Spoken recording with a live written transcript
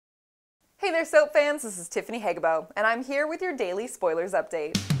Hey there soap fans, this is Tiffany Hagebo, and I'm here with your daily spoilers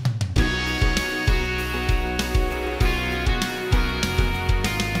update.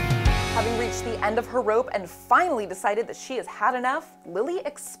 Having reached the end of her rope and finally decided that she has had enough, Lily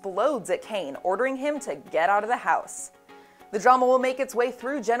explodes at Kane, ordering him to get out of the house. The drama will make its way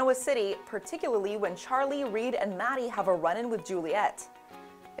through Genoa City, particularly when Charlie, Reed, and Maddie have a run-in with Juliet.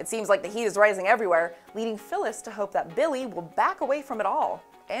 It seems like the heat is rising everywhere, leading Phyllis to hope that Billy will back away from it all,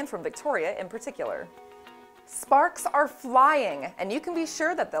 and from Victoria in particular. Sparks are flying, and you can be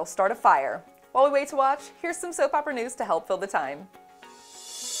sure that they'll start a fire. While we wait to watch, here's some soap opera news to help fill the time.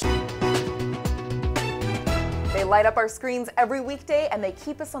 They light up our screens every weekday, and they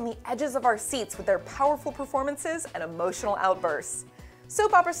keep us on the edges of our seats with their powerful performances and emotional outbursts.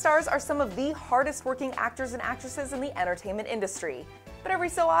 Soap opera stars are some of the hardest working actors and actresses in the entertainment industry. But every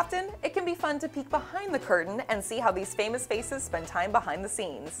so often, it can be fun to peek behind the curtain and see how these famous faces spend time behind the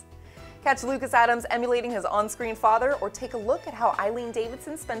scenes. Catch Lucas Adams emulating his on-screen father, or take a look at how Eileen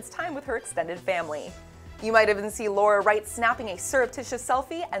Davidson spends time with her extended family. You might even see Laura Wright snapping a surreptitious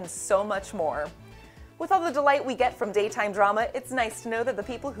selfie, and so much more. With all the delight we get from daytime drama, it's nice to know that the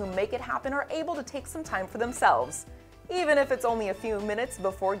people who make it happen are able to take some time for themselves, even if it's only a few minutes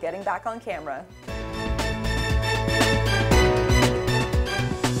before getting back on camera.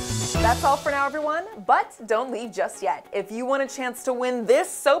 That's all for now, everyone, but don't leave just yet. If you want a chance to win this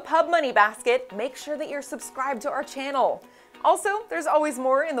Soap Hub money basket, make sure that you're subscribed to our channel. Also, there's always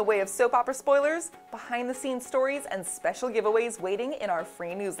more in the way of soap opera spoilers, behind-the-scenes stories, and special giveaways waiting in our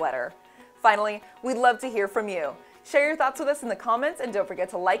free newsletter. Finally, we'd love to hear from you. Share your thoughts with us in the comments, and don't forget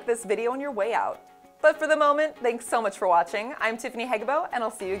to like this video on your way out. But for the moment, thanks so much for watching. I'm Tiffany Hagebo, and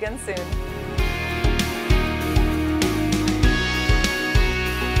I'll see you again soon.